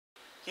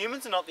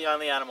Humans are not the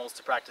only animals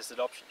to practice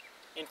adoption.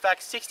 In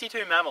fact,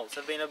 62 mammals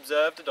have been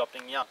observed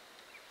adopting young.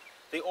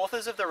 The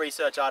authors of the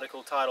research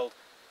article titled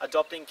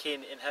 "Adopting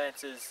Kin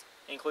Enhances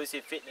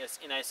Inclusive Fitness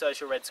in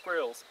Asocial Red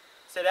Squirrels"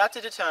 set out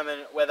to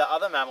determine whether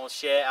other mammals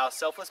share our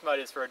selfless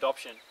motives for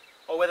adoption,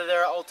 or whether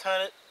there are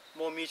alternate,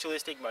 more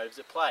mutualistic motives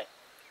at play.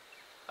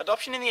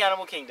 Adoption in the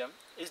animal kingdom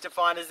is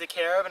defined as the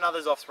care of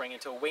another's offspring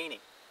until weaning.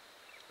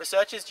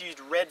 Researchers used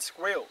red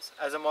squirrels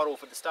as a model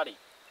for the study.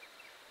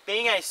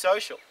 Being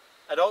asocial,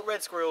 adult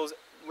red squirrels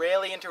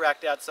rarely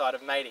interact outside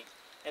of mating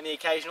and the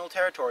occasional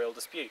territorial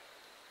dispute.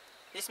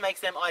 This makes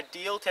them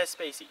ideal test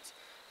species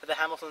for the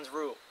Hamilton's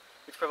rule,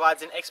 which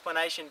provides an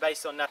explanation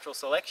based on natural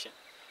selection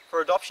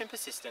for adoption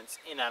persistence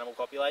in animal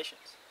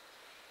populations.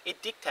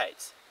 It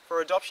dictates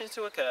for adoptions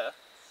to occur,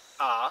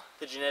 R,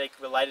 the genetic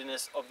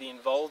relatedness of the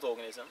involved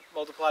organism,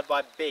 multiplied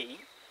by B,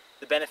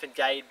 the benefit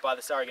gained by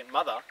the surrogate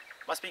mother,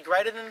 must be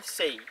greater than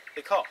C,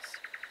 the cost.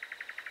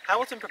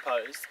 Hamilton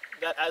proposed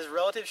that as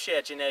relatives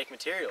share genetic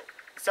material,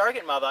 the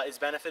surrogate mother is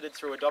benefited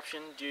through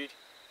adoption due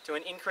to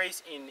an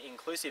increase in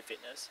inclusive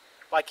fitness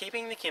by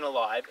keeping the kin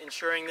alive,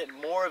 ensuring that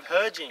more of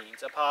her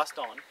genes are passed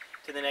on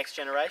to the next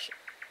generation.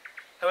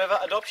 However,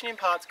 adoption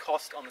imparts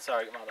cost on the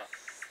surrogate mother,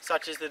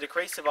 such as the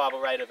decreased survival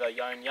rate of her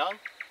own young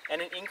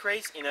and an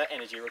increase in her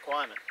energy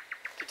requirement.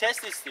 To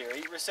test this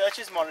theory,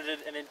 researchers monitored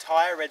an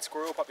entire red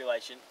squirrel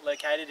population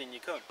located in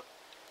Commun,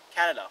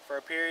 Canada, for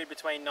a period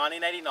between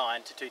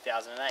 1989 to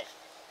 2008.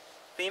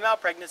 Female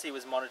pregnancy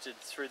was monitored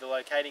through the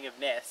locating of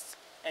nests,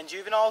 and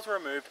juveniles were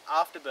removed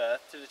after birth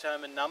to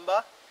determine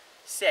number,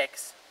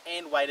 sex,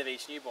 and weight of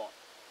each newborn.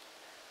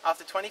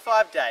 After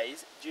 25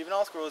 days,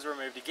 juvenile squirrels were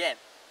removed again,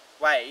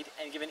 weighed,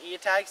 and given ear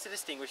tags to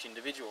distinguish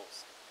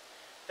individuals.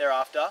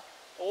 Thereafter,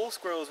 all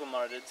squirrels were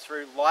monitored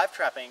through live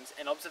trappings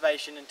and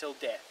observation until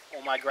death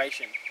or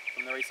migration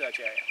from the research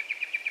area.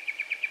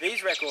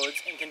 These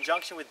records, in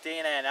conjunction with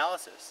DNA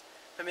analysis,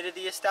 permitted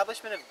the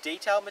establishment of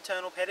detailed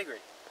maternal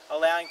pedigree,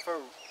 allowing for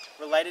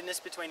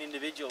relatedness between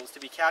individuals to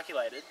be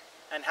calculated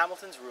and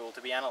Hamilton's rule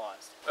to be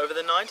analysed. Over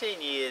the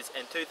 19 years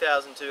and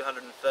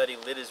 2,230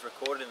 litters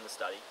recorded in the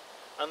study,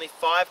 only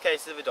 5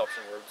 cases of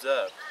adoption were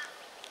observed,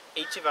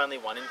 each of only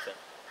one infant.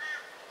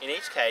 In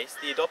each case,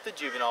 the adopted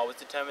juvenile was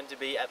determined to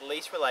be at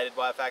least related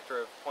by a factor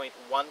of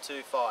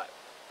 0.125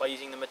 by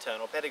using the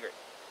maternal pedigree.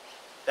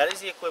 That is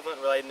the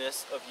equivalent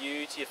relatedness of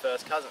you to your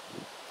first cousin.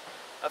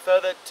 A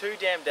further 2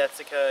 dam deaths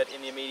occurred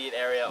in the immediate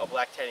area of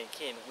lactating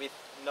kin, with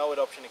no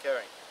adoption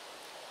occurring.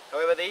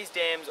 However, these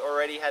dams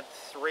already had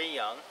 3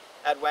 young,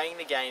 outweighing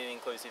the gain in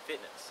inclusive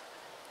fitness.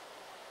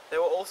 There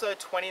were also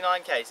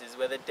 29 cases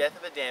where the death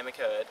of a dam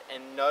occurred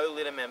and no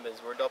litter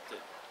members were adopted.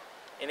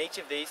 In each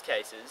of these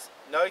cases,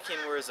 no kin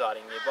were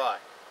residing nearby.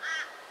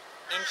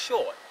 In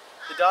short,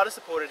 the data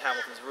supported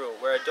Hamilton's rule,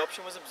 where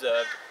adoption was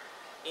observed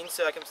in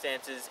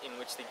circumstances in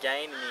which the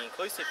gain in the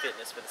inclusive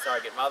fitness for the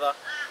surrogate mother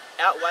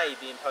outweighed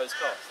the imposed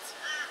costs.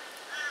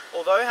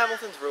 Although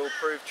Hamilton's rule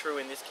proved true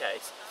in this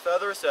case,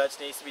 further research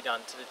needs to be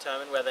done to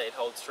determine whether it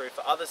holds true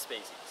for other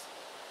species.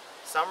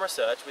 Some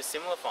research with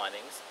similar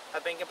findings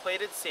have been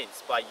completed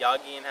since by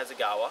Yagi and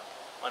Hasegawa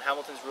on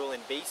Hamilton's rule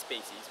in bee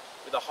species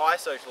with a high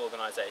social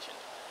organisation,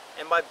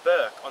 and by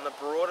Burke on the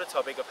broader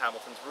topic of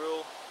Hamilton's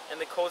rule and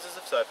the causes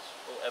of social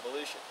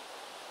evolution.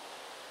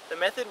 The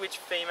method which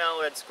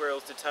female red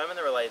squirrels determine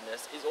the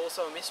relatedness is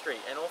also a mystery,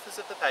 and authors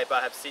of the paper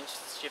have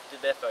since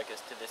shifted their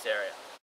focus to this area.